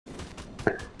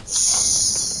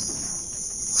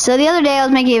So the other day I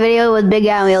was making a video with Big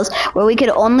Guy on Wheels where we could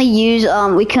only use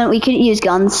we couldn't use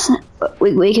guns.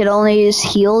 We could only use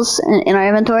heals in our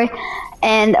inventory,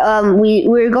 and we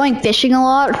were going fishing a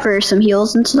lot for some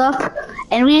heals and stuff,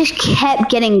 and we just kept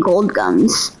getting gold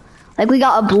guns. Like we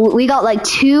got like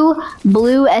 2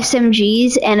 blue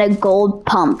SMGs and a gold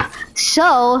pump.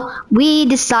 So we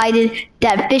decided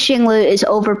that fishing loot is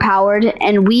overpowered,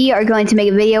 and we are going to make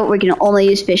a video where we can only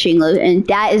use fishing loot, and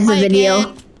that is the video.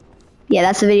 Again. Yeah,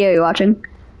 that's the video you're watching.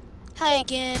 Hi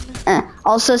again.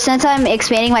 Also, since I'm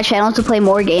expanding my channel to play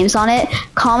more games on it,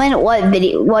 comment what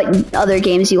other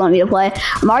games you want me to play.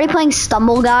 I'm already playing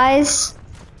Stumble Guys.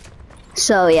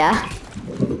 So yeah.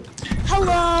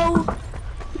 Hello.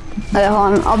 Okay,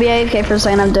 hold on. I'll be AFK for a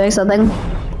second. I'm doing something.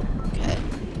 Okay.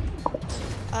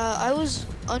 I was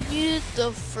unmuted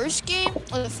the first game,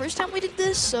 or the first time we did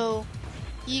this, so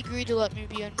he agreed to let me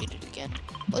be unmuted again.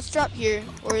 Let's drop here,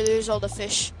 where there's all the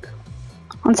fish.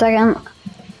 1 second.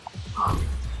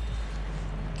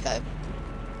 Okay.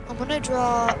 I'm gonna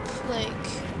drop, like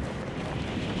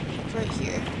right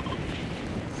here.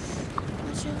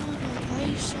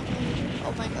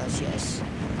 Oh my gosh, yes.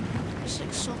 There's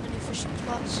like so many fishing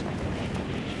spots.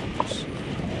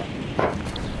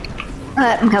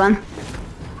 I'm coming.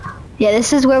 Yeah,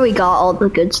 this is where we got all the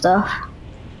good stuff.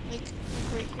 Like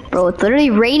right here. Bro, it's literally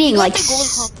raining like. The gold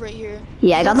pump right here.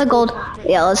 Yeah, I got the gold.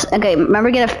 Yeah, let's. Okay, remember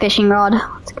get a fishing rod.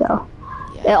 Let's go.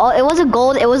 Yeah. It was a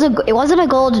gold. It wasn't a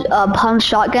gold pump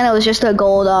shotgun. It was just a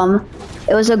gold.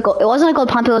 It wasn't a gold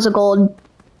pump. It was a gold.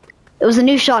 It was a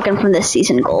new shotgun from this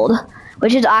season, gold,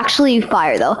 which is actually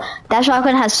fire though. That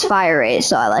shotgun has fire rate,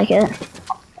 so I like it.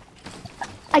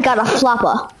 I got a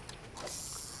flopper.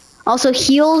 Also,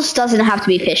 heals doesn't have to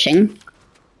be fishing.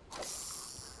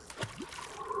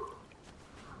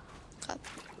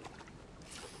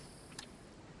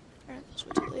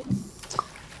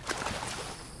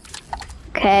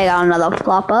 Okay, I got another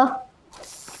flopper.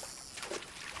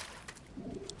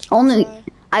 Only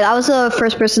I was the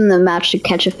first person in the match to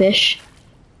catch a fish.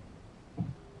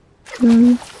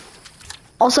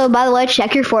 Also, by the way,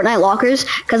 check your Fortnite lockers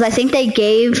because I think they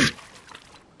gave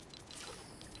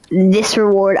this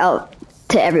reward out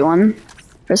to everyone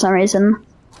for some reason.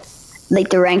 Like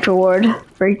the ranked reward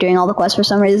for doing all the quests for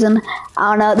some reason. I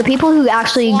don't know. The people who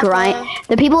actually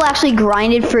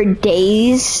grinded for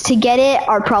days to get it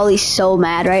are probably so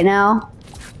mad right now.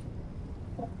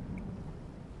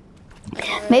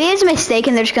 Maybe it's a mistake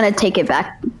and they're just gonna take it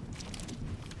back.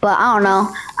 But I don't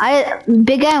know.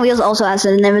 Big Guy on Wheels also has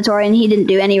an inventory and he didn't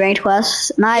do any ranked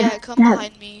quests. And yeah, come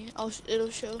behind me. It'll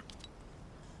show.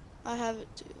 I have it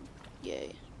too.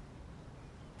 Yay.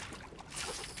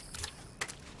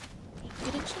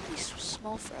 Getting some of these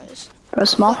small fries. Bro,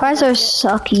 small fries are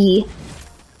sucky.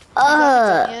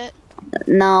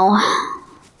 No.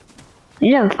 We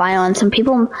need to find one. Some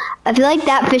people, I feel like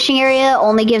that fishing area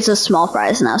only gives us small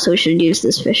fries now, so we should use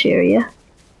this fish area.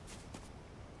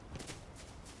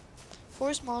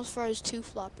 4 small fries, 2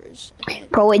 floppers.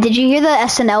 Bro, wait, did you hear the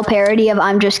SNL parody of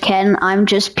I'm Just Ken, I'm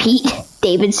Just Pete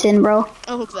Davidson, bro?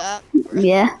 Oh, that?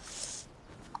 Yeah.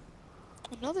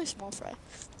 Another small fry.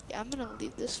 Yeah, I'm gonna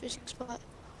leave this fishing spot.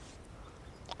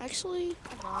 Actually,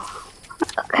 I'm not.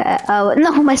 Okay,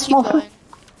 no, my small fry.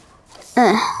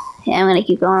 Yeah, I'm gonna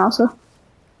keep going also.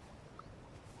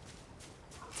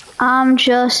 I'm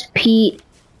just Pete.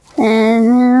 Have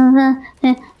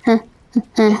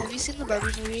you seen the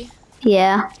Barbie movie?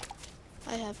 Yeah.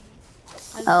 I haven't.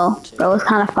 Oh, bro, it's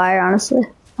kind of fire, honestly.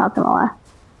 Not gonna lie.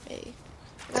 Hey,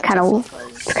 it's kind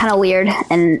of weird,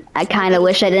 and I kind of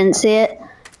wish I didn't see it.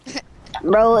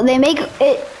 Bro, they make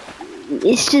it.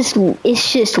 It's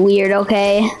just weird,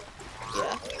 okay?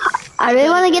 Yeah. I really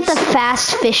want to get the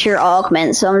fast fisher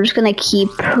augment, so I'm just gonna keep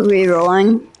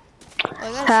rerolling.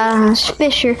 Fast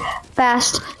fisher,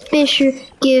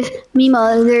 give me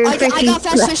motherfucking.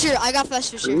 I got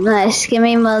fast fisher. Nice, give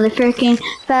me motherfucking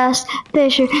fast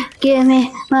fisher. Give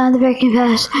me motherfucking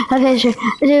fast fisher.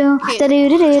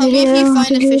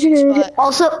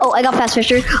 Also, oh, I got fast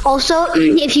fisher. Also,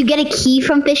 if you get a key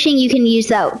from fishing, you can use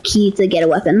that key to get a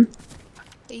weapon.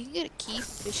 You can get a key from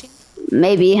fishing?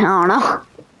 Maybe, I don't know.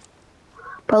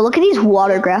 Bro, look at these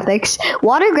water graphics.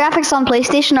 Water graphics on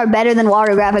PlayStation are better than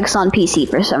water graphics on PC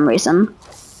for some reason.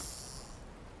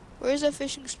 Where's that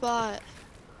fishing spot?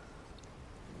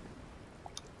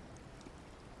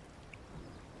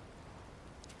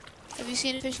 Have you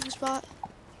seen a fishing spot?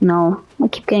 No, I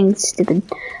keep getting stupid.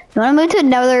 You wanna move to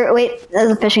another, wait,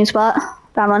 there's a fishing spot.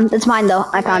 Found one. It's mine though.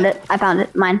 I found it.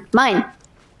 Mine.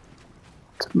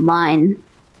 It's mine.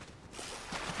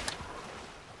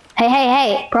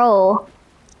 Hey, bro.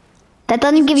 That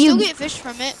doesn't give you. Still get fish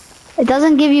from it. It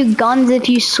doesn't give you guns if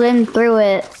you swim through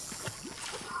it.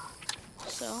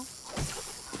 So.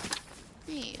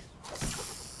 Yeah.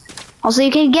 Also, you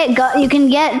can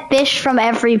get fish from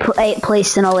every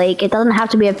place in a lake. It doesn't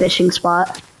have to be a fishing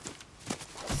spot.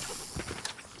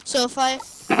 So if I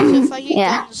get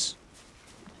Yeah. guns,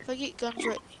 if I get guns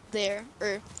right there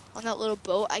or on that little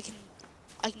boat, I can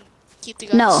keep the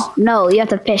guns. No, you have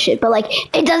to fish it. But like,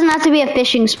 it doesn't have to be a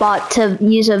fishing spot to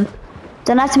use a.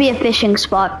 Doesn't have to be a fishing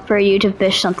spot for you to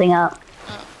fish something up.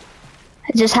 Oh.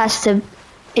 It just has to.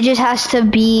 It just has to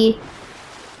be.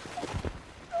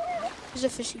 There's a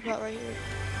fishing spot right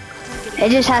here.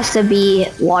 It just has to be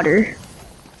water.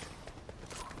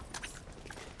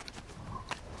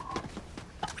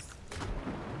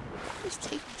 It's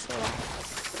taking so long.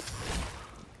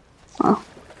 Oh.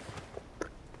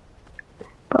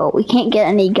 Bro, we can't get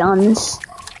any guns.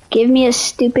 Give me a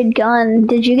stupid gun.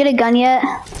 Did you get a gun yet?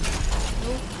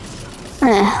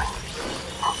 Nope.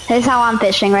 This is how I'm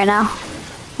fishing right now.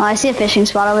 Oh, I see a fishing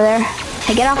spot over there.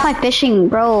 Hey, get off my fishing,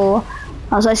 bro.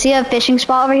 Also, I see a fishing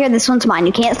spot over here. This one's mine.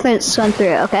 You can't swim through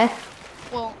it, okay?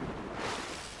 Well.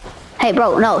 Hey,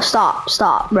 bro, no,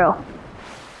 stop, bro.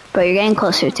 Bro, you're getting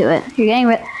closer to it. You're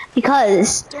getting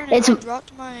because Darn it, it's. I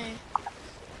dropped my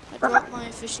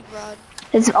fishing rod.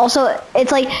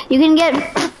 It's like you can get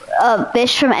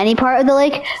fish from any part of the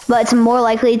lake, but it's more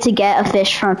likely to get a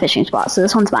fish from a fishing spot. So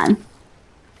this one's mine.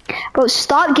 Bro,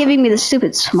 stop giving me the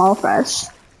stupid small fries.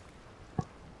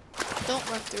 Don't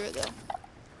run through it though.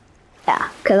 Yeah,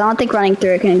 because I don't think running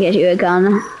through it can get you a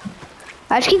gun.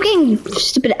 I just keep getting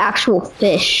stupid actual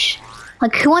fish.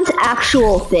 Like, who wants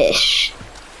actual fish?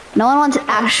 No one wants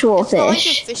actual It's not like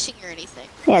fish. you're fishing or anything.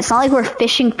 Yeah, it's not like we're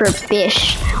fishing for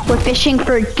fish. We're fishing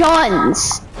for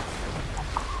guns.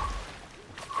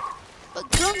 But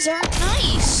guns aren't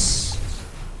nice.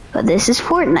 But this is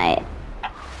Fortnite.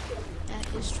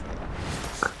 That is true.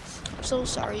 I'm so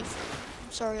sorry.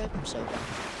 I'm sorry. I'm so bad.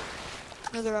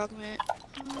 Another augment.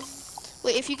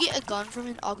 Wait, if you get a gun from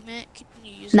an augment, can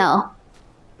you use it? No.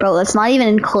 Bro, that's not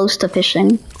even close to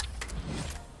fishing.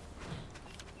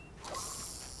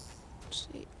 Let's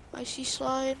see. Icy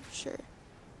slide, sure.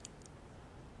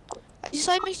 Icy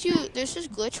slide makes you, there's this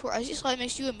glitch where icy slide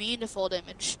makes you immune to fall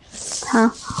damage.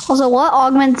 Huh? Also, what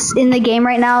augments in the game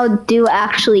right now do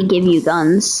actually give you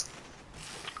guns?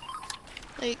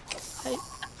 Like,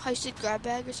 heisted grab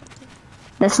bag or something.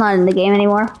 That's not in the game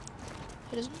anymore.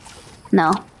 It isn't?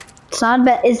 No. It's not.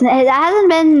 It hasn't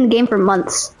been in the game for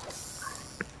months.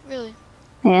 Really?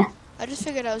 Yeah. I just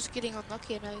figured I was getting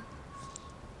unlucky and I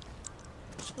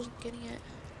just wasn't getting it.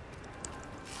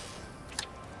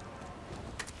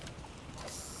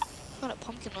 Found a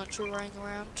pumpkin launcher running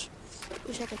around.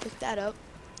 Wish I could pick that up.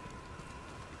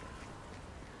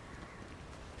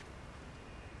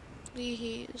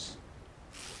 Please.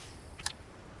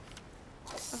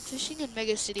 I'm fishing in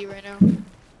Mega City right now.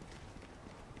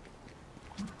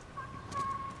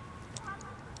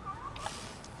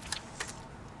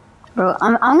 Bro,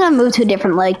 I'm gonna move to a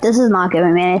different lake. This is not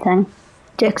giving me anything,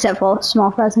 except for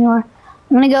small fries anymore.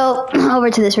 I'm gonna go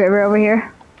over to this river over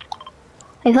here.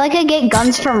 I feel like I get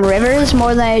guns from rivers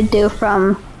more than I do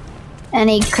from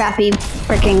any crappy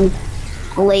freaking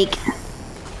lake.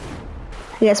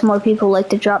 I guess more people like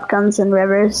to drop guns in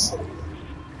rivers.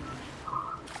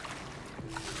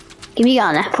 Give me a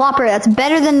gun. Flopper, that's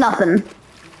better than nothing.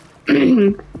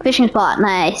 Fishing spot,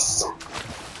 nice.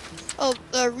 Oh,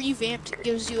 revamped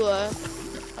gives you a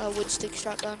wood stick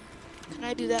shotgun. Can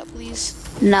I do that, please?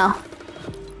 No.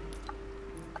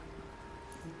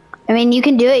 I mean, you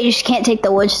can do it, you just can't take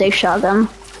the wood stick shotgun.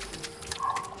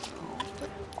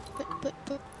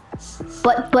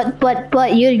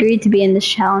 But, you agreed to be in this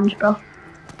challenge, bro.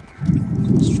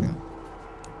 That's true.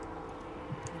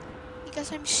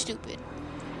 Because I'm stupid.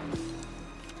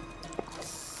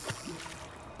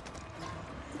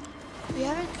 We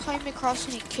haven't climbed across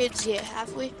any kids yet,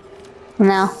 have we?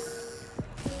 No.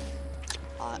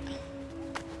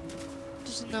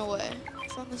 There's no way.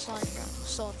 It's on this line ground. It's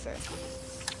so unfair.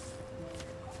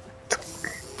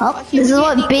 Oh, this is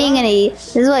what being in a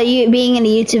being in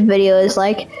a YouTube video is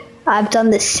like. I've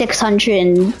done this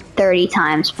 630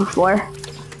 times before.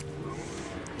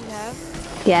 You have?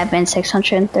 Yeah, I've been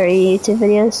 630 YouTube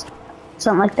videos,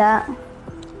 something like that.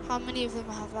 How many of them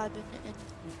have I been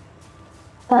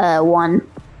in? One.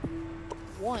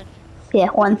 One? Yeah,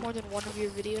 one. More than one of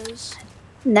your videos?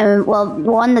 No, well,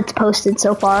 one that's posted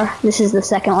so far. This is the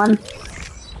second one.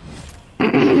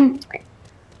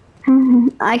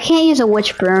 I can't use a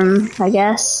witch broom, I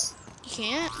guess. You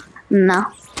can't? No.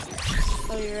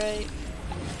 Oh, you're right.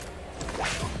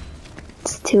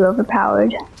 It's too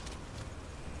overpowered.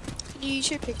 Can Can you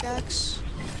use your pickaxe?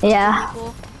 Yeah.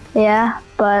 People? Yeah,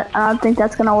 but I don't think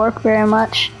that's gonna work very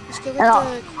much. Let's go get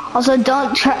And also,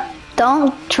 don't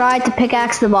try to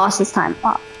pickaxe the boss this time.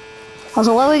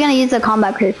 Also, what are we gonna use the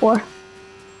combat crate for?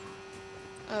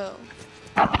 Oh.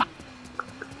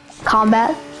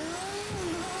 Combat.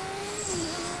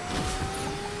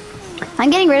 I'm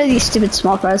getting rid of these stupid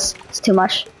small throws. It's too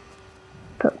much.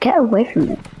 Bro, get away from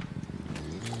me.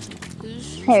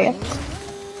 Who's There you go.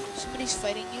 Somebody's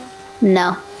fighting you?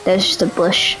 No, there's just a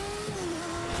bush.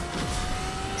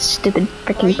 Stupid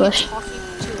freaking bush. Why are you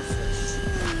talking to a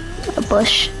fish? A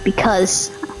bush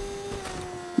because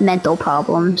mental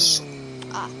problems.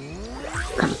 Are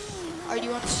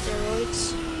you on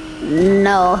steroids?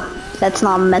 No, that's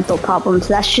not mental problems.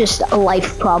 That's just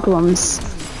life problems.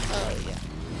 Oh, yeah.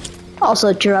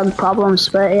 Also drug problems,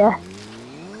 but yeah.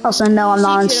 Also, no, I'm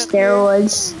not on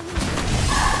steroids.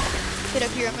 Get up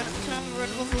here. Can I run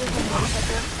over with my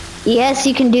motorcycle? Yes,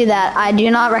 you can do that. I do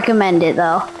not recommend it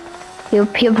though. He'll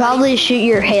probably shoot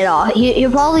your head off. He'll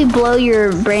probably blow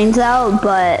your brains out,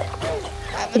 but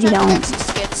if you don't,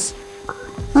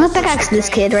 I'm gonna pickaxe this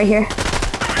kid right here.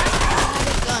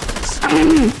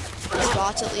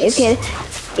 Bots at least. Okay,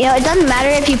 you know it doesn't matter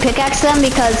if you pickaxe them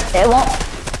because it won't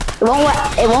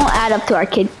add up to our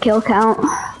kill count.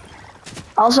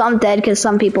 Also, I'm dead because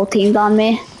some people teamed on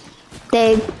me.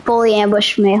 They fully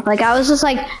ambushed me. Like I was just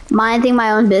like minding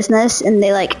my own business, and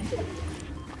they like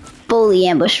fully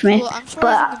ambushed me. Well, I'm sort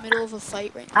of in the middle of a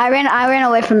fight right now. I ran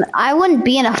away from. I wouldn't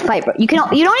be in a fight, bro. You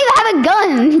don't even have a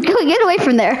gun. Get away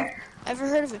from there. Ever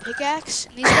heard of a pickaxe?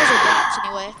 These guys are bots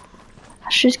anyway.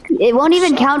 It won't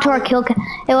even count to our kill. It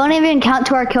won't even count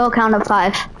to our kill count of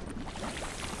 5.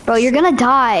 Bro, you're gonna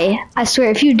die. I swear,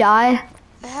 if you die.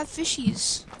 I have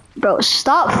fishies. Bro,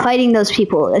 stop fighting those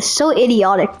people. It's so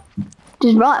idiotic.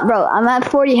 Just run, bro. I'm at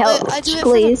 40 health. I do it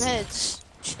please. for the meds.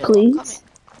 Chill, please.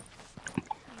 I'm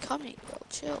coming, bro.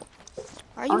 Chill.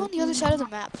 Are you on the other side of the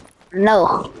map?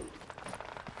 No.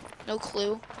 No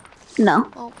clue. No.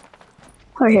 Oh.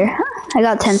 We're here. I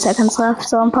got 10 seconds left,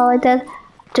 so I'm probably dead.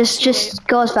 Just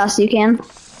go as fast as you can.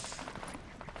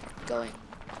 Going.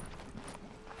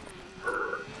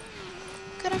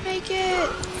 Gonna make it.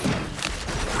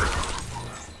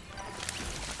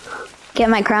 Get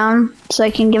my crown so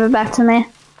I can give it back to me.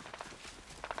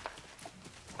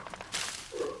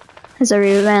 There's a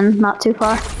Reuben not too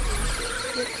far.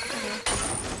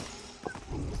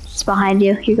 It's behind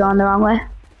you. You're going the wrong way. Oh,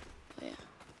 yeah.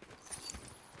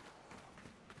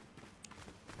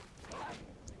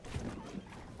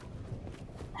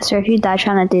 I swear, if you die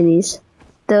trying to do these,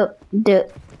 the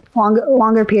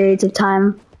longer periods of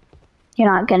time,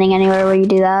 you're not getting anywhere where you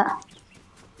do that.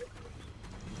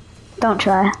 Don't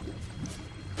try.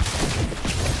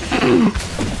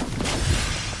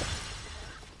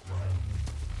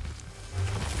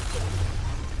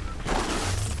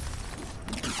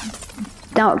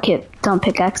 Don't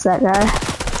pickaxe that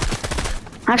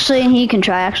guy. Actually, he can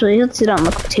try. Actually, you don't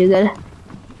look too good.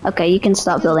 Okay, you can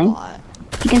stop building.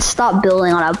 You can stop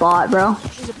building on a bot, bro.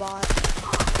 He's a bot.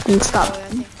 You can stop. Oh,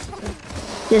 yeah,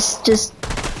 Just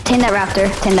tame that raptor.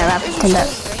 Tame that raptor. Tame that.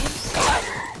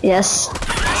 Yes.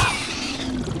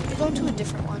 We're going to a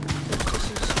different one.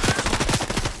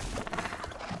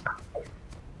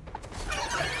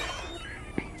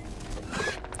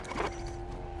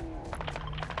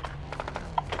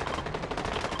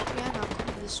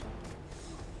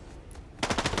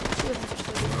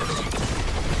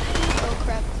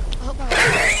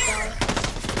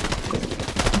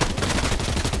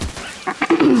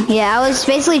 Yeah, I was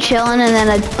basically chilling, and then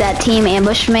that team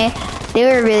ambushed me. They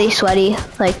were really sweaty.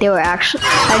 Like they were actually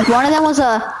like one of them was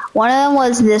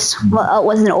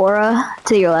was an aura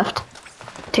to your left,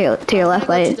 to your left,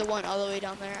 buddy. The one all the way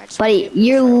down there. Buddy,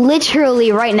 you're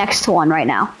literally right next to one right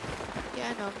now. Yeah,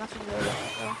 I know. I'm not gonna go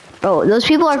there, bro. Those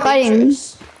people are fighting.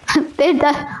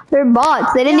 They're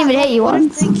bots. They didn't even hit you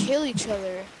once. What if they kill each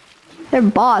other? They're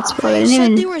bots, bro. You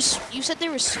said they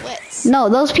were sweats. No,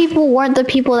 those people weren't the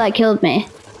people that killed me.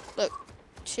 Look,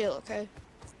 chill, okay?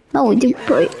 No, we do,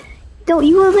 bro. No,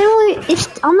 you were literally.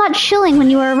 I'm not chilling when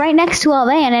you were right next to a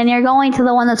van and you're going to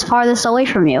the one that's farthest away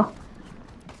from you.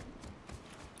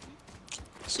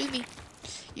 Sue me.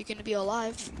 You're gonna be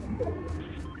alive.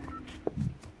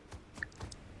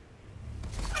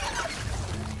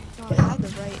 No, I have the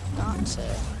right not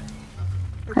to.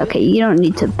 Okay, you don't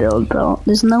need to build, bro.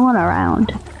 There's no one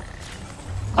around.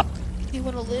 You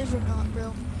wanna live or not,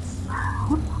 bro?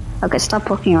 Okay, stop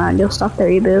poking around. You'll stop the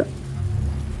reboot.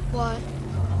 Why?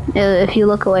 If you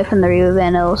look away from the reboot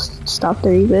van, it'll stop the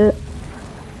reboot.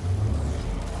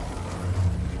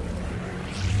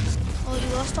 Well, you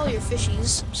lost all your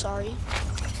fishies. I'm sorry.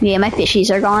 Yeah, my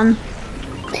fishies are gone.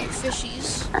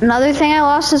 Fishies. Another thing I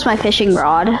lost is my fishing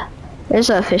rod. There's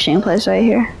a fishing place right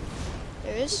here.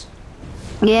 There is?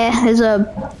 Yeah, there's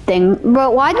a thing.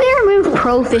 Bro, why did they remove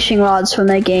pro fishing rods from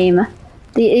the game?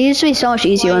 It used to be so much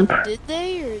easier. Why did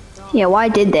they or not? Yeah, why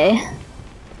did they? I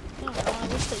don't know, I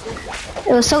wish they did.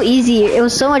 It was so easy. It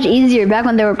was so much easier back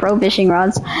when there were pro fishing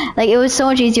rods. Like, it was so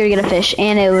much easier to get a fish,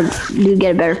 and you'd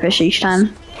get a better fish each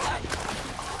time.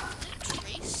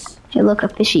 Hey, look, a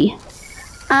fishy.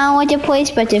 I want to place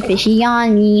but a fishy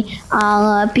on me.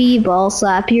 I'll be ball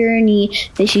slap your knee.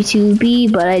 Fishy to be,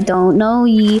 but I don't know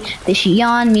ye. Fishy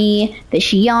on me,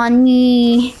 fishy on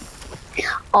me.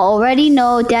 Already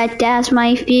know that that's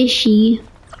my fishy.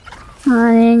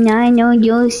 And I know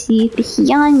you'll see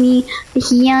fishy on me,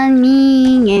 fishy on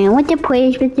me. And what the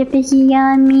place with the fishy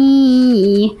on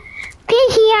me?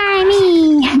 Fishy on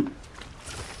me.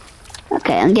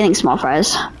 Okay, I'm getting small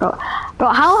fries. Bro,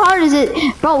 how hard is it?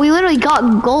 Bro, we literally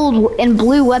got gold and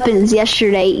blue weapons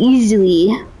yesterday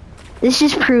easily. This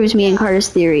just proves me and Carter's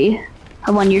theory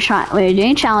of when you're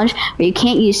doing a challenge where you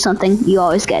can't use something, you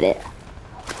always get it.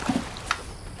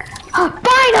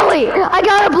 Finally! I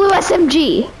got a blue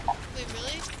SMG! Wait,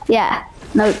 really? Yeah,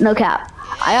 no cap.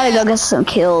 I gotta go get some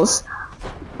kills.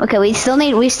 Okay, we still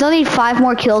need 5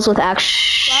 more kills with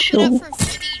actual.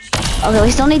 Okay,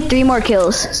 we still need 3 more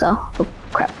kills. So, oh,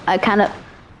 crap. I kind of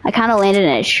landed in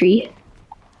a tree.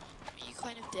 You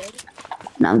kind of did.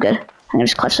 No, I'm good. I can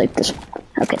just clutch like this.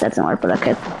 Okay, that doesn't work, but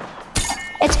okay.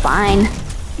 It's fine.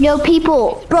 Yo,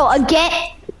 people, bro, again.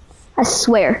 I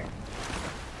swear.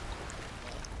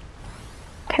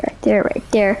 Okay, right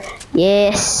there.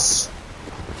 Yes.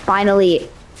 Finally.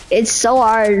 It's so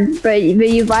hard, but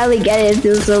you finally get it. It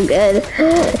feels so good.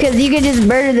 Because you can just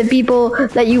murder the people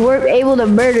that you weren't able to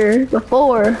murder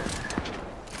before.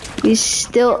 You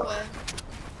still...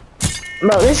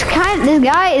 Bro, this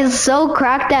guy is so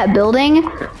cracked at building.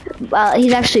 Well,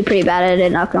 he's actually pretty bad at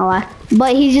it, not gonna lie.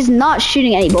 But he's just not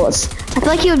shooting any bullets. I feel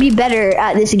like he would be better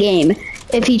at this game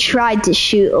if he tried to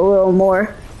shoot a little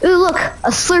more. Ooh, look,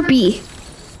 a Slurpee.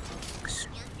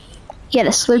 He had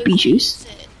a Slurpee juice.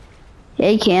 Yeah,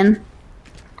 you can.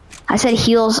 I said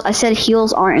heals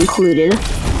aren't included.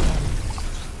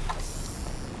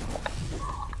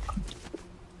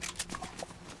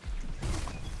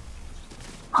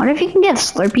 I wonder if you can get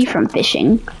Slurpee from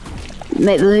fishing.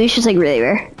 Maybe it's just like really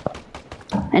rare.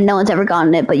 And no one's ever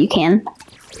gotten it, but you can.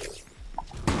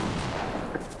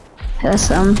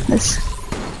 This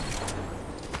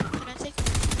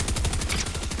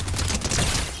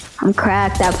I'm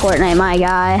cracked at Fortnite, my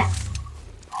guy.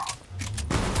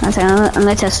 I'm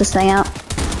gonna test this thing out.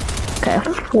 Okay,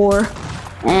 4.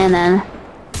 And then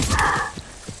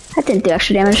that didn't do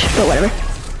extra damage, but whatever.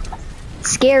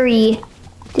 Scary.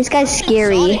 This guy's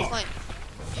scary. You're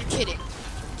kidding.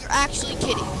 You're actually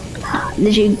kidding.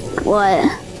 Did you what?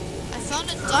 I found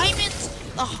a diamond.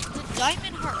 Oh, the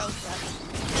diamond heart. Oh,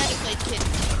 that played kid.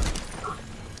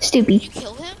 Stupid. Did you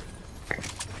kill him?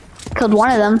 Killed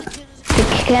one of them.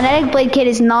 The kinetic blade kid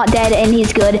is not dead and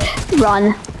he's good.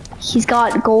 Run. He's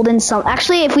got golden some.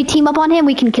 Actually, if we team up on him,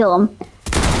 we can kill him.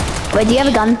 Wait, do you have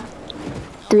a gun?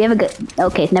 Do we have a gun?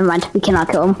 Okay, never mind. We cannot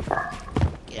kill him.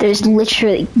 There's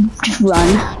literally just run.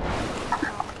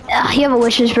 You have a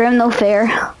wishes for him, no fair.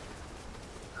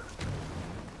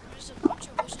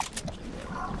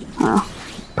 Oh,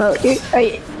 bro,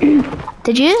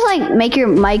 did you just like make your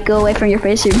mic go away from your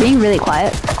face? You're being really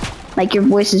quiet. Like your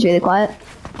voice is really quiet.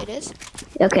 It is.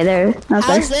 Okay, there. That's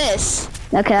How's better. this?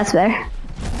 Okay, that's better.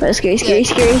 But scary. You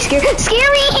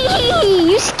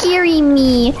scary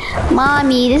me,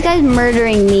 mommy. This guy's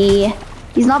murdering me.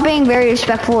 He's not being very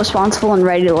respectful, responsible, and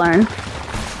ready to learn. They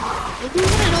don't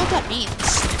even know what that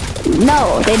means.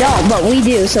 No, they don't, but we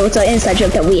do. So it's an inside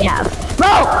joke that we have.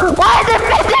 Bro, why is there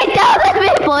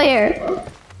 50,000 people here?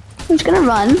 I'm just gonna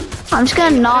run. I'm just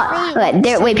gonna not. Okay,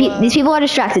 these people are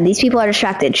distracted. These people are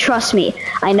distracted. Trust me.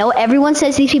 I know everyone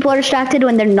says these people are distracted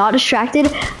when they're not distracted,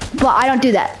 but I don't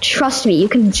do that. Trust me. You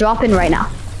can drop in right now.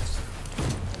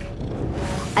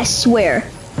 I swear.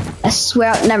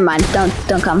 Never mind.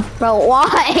 Don't come, bro. Why?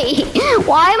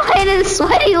 Why am I in a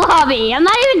sweaty lobby? I'm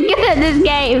not even good at this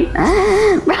game,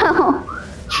 bro.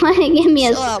 Why give me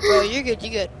a? Chill out, bro. You're good.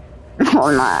 You're good.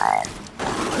 Oh my.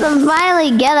 So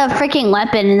finally get a freaking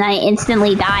weapon and I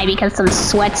instantly die because some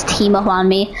sweats team up on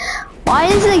me. Why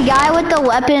does the guy with the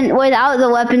weapon without the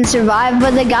weapon survive,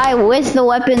 but the guy with the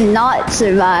weapon not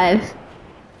survive?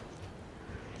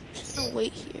 Just gonna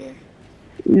wait here.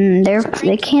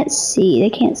 They can't see.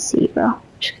 They can't see, bro.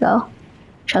 Just go.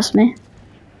 Trust me.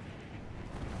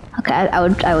 Okay, I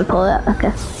would pull that.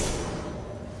 Okay.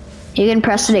 You can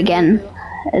press it again.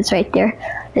 It's right there.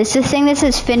 It's the thing that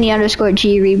says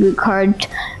Finny_G reboot card.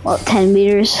 Well, 10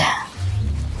 meters.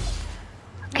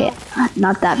 Okay,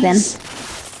 not that bin. Please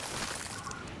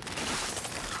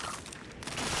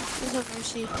have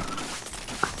mercy.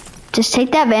 Just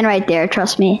take that van right there.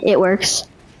 Trust me, it works.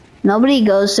 Nobody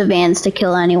goes to vans to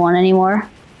kill anyone anymore.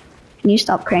 Can you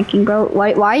stop cranking, bro?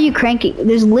 Why are you cranking?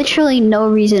 There's literally no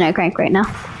reason I crank right now.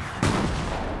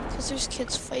 Because there's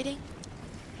kids fighting.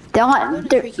 Don't.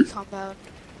 Go to Creaky compound.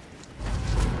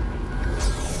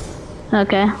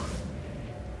 Okay.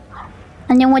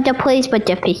 I know what the place, but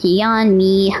the fishy on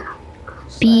me.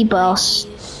 B boss.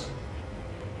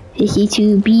 Fishy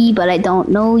to B, but I don't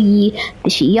know ye.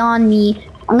 Fishy on me.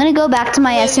 I'm gonna go back to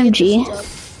my SMG.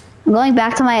 I'm going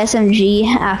back to my SMG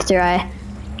after I.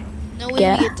 No way we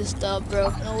get this dub, bro.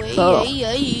 No way. Oh.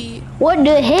 Yay. What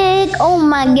the heck? Oh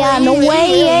my god, no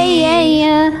way.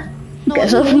 Okay,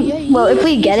 so, well, if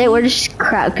we get it, we're just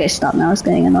crap. Okay, stop now, it's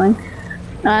getting annoying.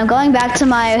 I'm going back to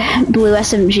my blue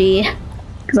SMG,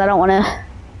 because I don't want to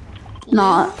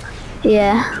not,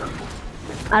 yeah.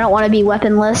 I don't want to be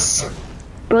weaponless.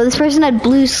 Bro, this person had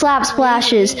blue slap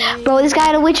splashes. Bro, this guy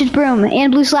had a witch's broom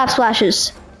and blue slap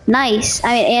splashes. Nice.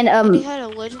 I mean, and, He had a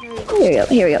legendary. Here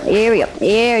we go.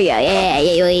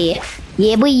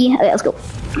 Yeah, boy. Okay, let's go.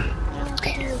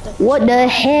 What the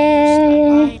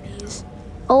heck?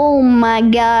 Oh my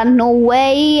god, no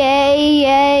way.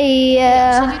 Hey,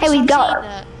 we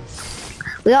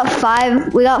got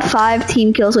 5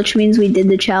 team kills, which means we did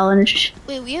the challenge.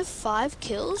 Wait, we have 5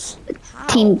 kills? How?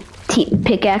 Team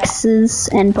pickaxes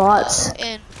and bots.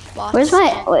 And bots. Where's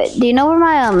my, wait, do you know where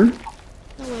my, No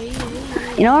way.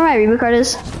 you know where my reboot card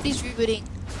is? He's rebooting.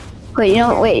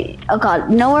 Wait, oh god,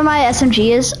 you know where my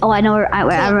SMG is? Oh, I know where,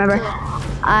 I remember.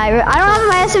 I don't have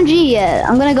my SMG yet.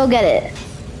 I'm gonna go get it.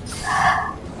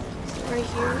 Right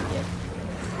here?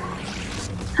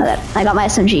 Okay, I got my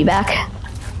SMG back.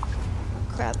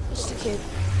 Crap, it's the kid.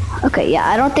 Okay, yeah,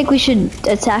 I don't think we should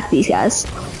attack these guys.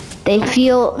 They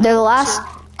feel they're the last.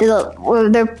 They're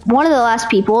one of the last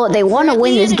people. They want to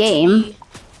win this game.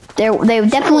 They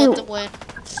definitely.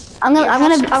 I'm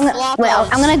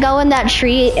gonna go in that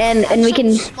tree and we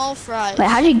can. Small fries. Wait,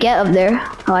 how'd you get up there?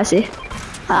 Oh, I see.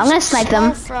 I'm gonna snipe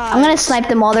them. I'm gonna snipe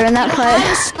them while they're in that fight.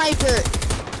 Sniper.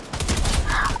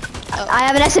 I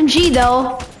have an SMG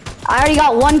though. I already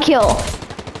got 1 kill.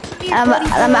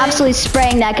 I'm absolutely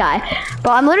spraying that guy.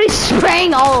 Bro, I'm literally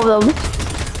spraying all of them.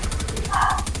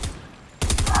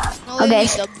 Okay,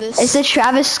 it's the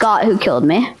Travis Scott who killed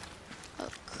me. Oh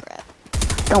crap.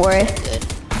 Don't worry. Good.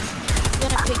 I'm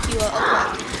gonna pick you up.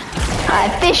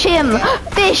 Alright, fish him!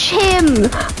 Fish him!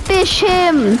 Fish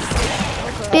him!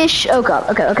 Fish. Oh god.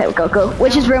 Okay, go.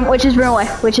 Witch's broom away.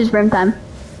 Witch's broom time.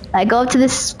 Alright, go up to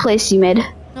this place you made.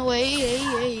 No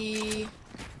way.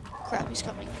 Crap, he's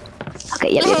coming.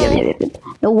 Okay, yep.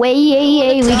 No way,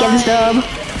 we get this dub.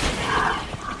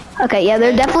 Okay, yeah,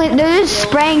 they're just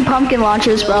spraying pumpkin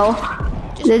launchers, bro.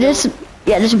 Just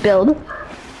build.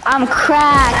 I'm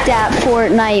cracked at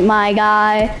Fortnite, my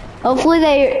guy. Hopefully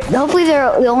they're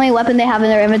the only weapon they have in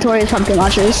their inventory is pumpkin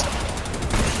launchers.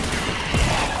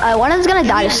 One of them's gonna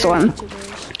die to storm.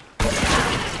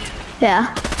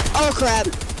 Yeah. Oh crap.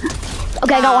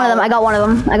 Okay, I got one of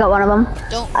them.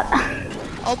 Don't.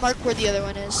 I'll mark where the other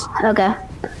one is. Okay.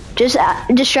 Just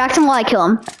distract him while I kill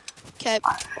him. Okay.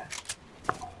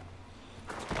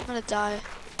 I'm gonna die.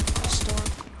 Storm.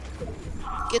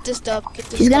 Get this dub.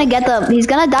 He's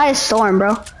gonna die to storm,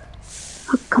 bro.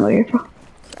 Come over here, bro.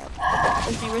 Crap.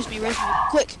 Res me.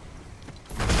 Quick.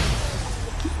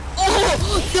 Oh,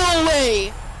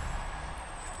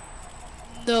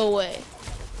 no way.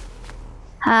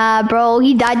 Bro,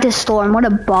 he died to storm. What a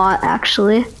bot,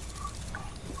 actually.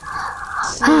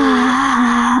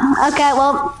 Okay,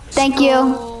 well, thank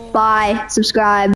you. Bye. Subscribe.